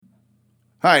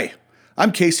Hi,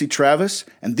 I'm Casey Travis,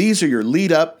 and these are your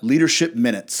Lead Up Leadership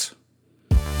Minutes.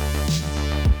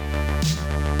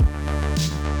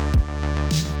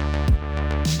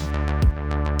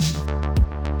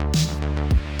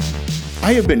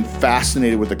 I have been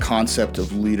fascinated with the concept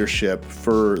of leadership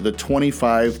for the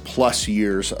 25 plus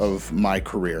years of my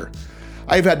career.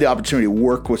 I've had the opportunity to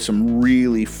work with some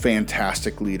really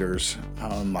fantastic leaders.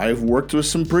 I've worked with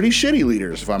some pretty shitty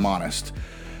leaders, if I'm honest.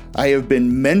 I have been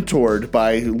mentored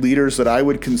by leaders that I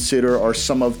would consider are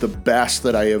some of the best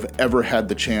that I have ever had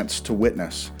the chance to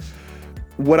witness.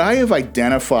 What I have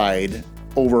identified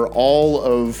over all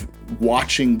of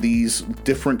watching these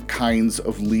different kinds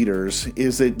of leaders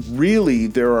is that really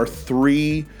there are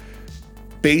three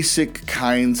basic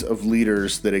kinds of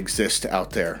leaders that exist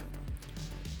out there.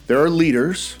 There are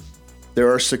leaders,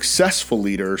 there are successful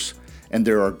leaders, and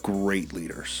there are great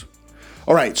leaders.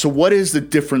 All right, so what is the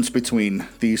difference between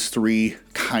these three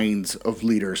kinds of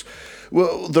leaders?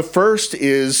 Well, the first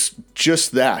is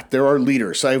just that. There are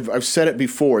leaders. I've said it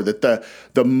before that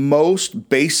the most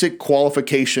basic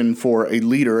qualification for a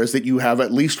leader is that you have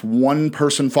at least one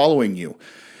person following you.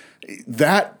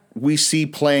 That we see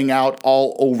playing out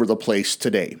all over the place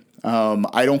today.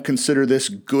 I don't consider this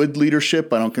good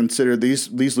leadership. I don't consider these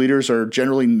leaders are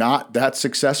generally not that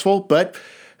successful, but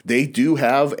they do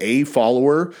have a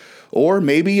follower or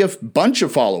maybe a bunch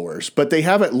of followers, but they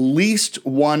have at least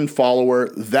one follower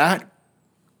that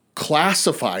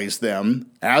classifies them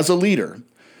as a leader.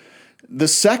 The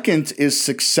second is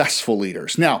successful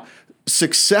leaders. Now,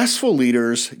 successful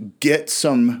leaders get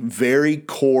some very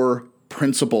core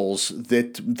principles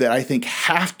that I think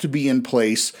have to be in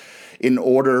place in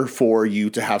order for you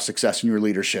to have success in your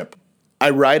leadership.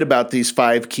 I write about these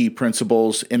 5 key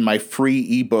principles in my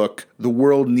free ebook, The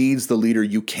World Needs the Leader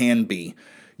You Can Be.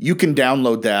 You can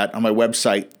download that on my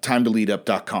website,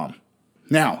 timetoleadup.com.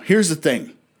 Now, here's the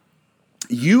thing.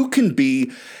 You can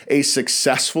be a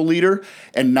successful leader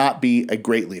and not be a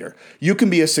great leader. You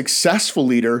can be a successful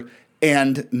leader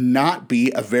and not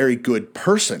be a very good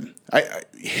person.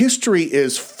 History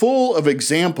is full of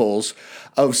examples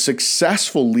of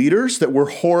successful leaders that were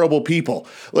horrible people.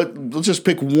 Let's just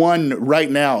pick one right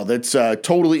now that's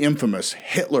totally infamous,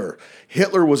 Hitler.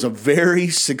 Hitler was a very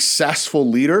successful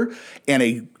leader and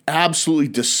a absolutely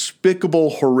despicable,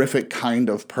 horrific kind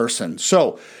of person.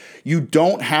 So you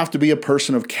don't have to be a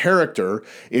person of character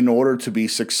in order to be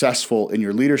successful in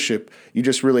your leadership. You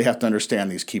just really have to understand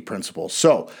these key principles.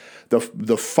 So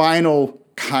the final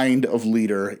kind of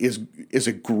leader is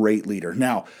a great leader.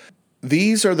 Now,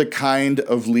 these are the kind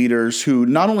of leaders who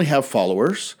not only have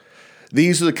followers,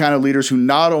 these are the kind of leaders who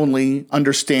not only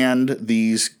understand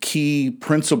these key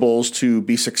principles to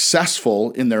be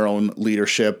successful in their own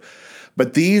leadership,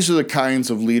 but these are the kinds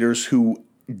of leaders who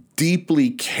deeply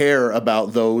care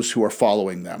about those who are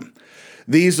following them.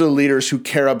 These are the leaders who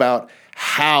care about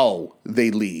how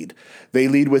they lead. They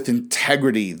lead with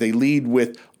integrity. They lead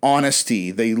with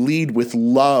honesty. They lead with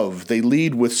love. They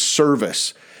lead with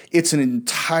service. It's an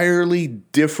entirely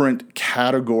different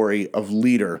category of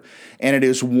leader, and it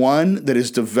is one that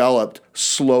is developed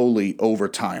slowly over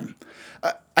time.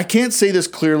 I can't say this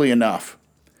clearly enough.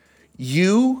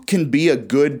 You can be a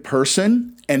good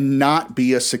person and not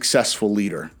be a successful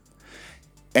leader.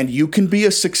 And you can be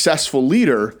a successful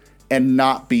leader and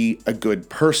not be a good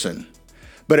person.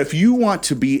 But if you want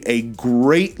to be a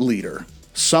great leader,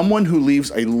 someone who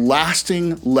leaves a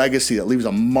lasting legacy, that leaves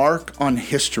a mark on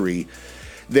history,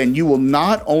 then you will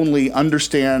not only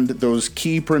understand those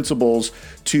key principles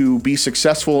to be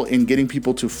successful in getting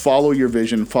people to follow your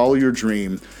vision, follow your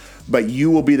dream, but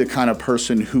you will be the kind of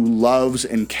person who loves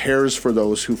and cares for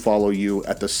those who follow you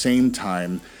at the same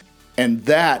time. And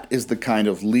that is the kind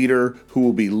of leader who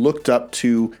will be looked up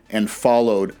to and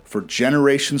followed for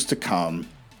generations to come,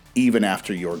 even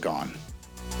after you're gone.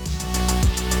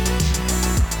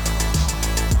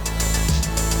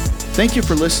 Thank you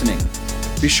for listening.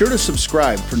 Be sure to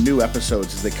subscribe for new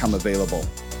episodes as they come available.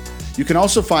 You can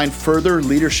also find further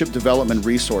leadership development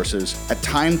resources at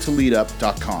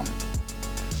timetoleadup.com.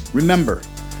 Remember,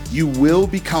 you will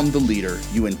become the leader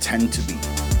you intend to be.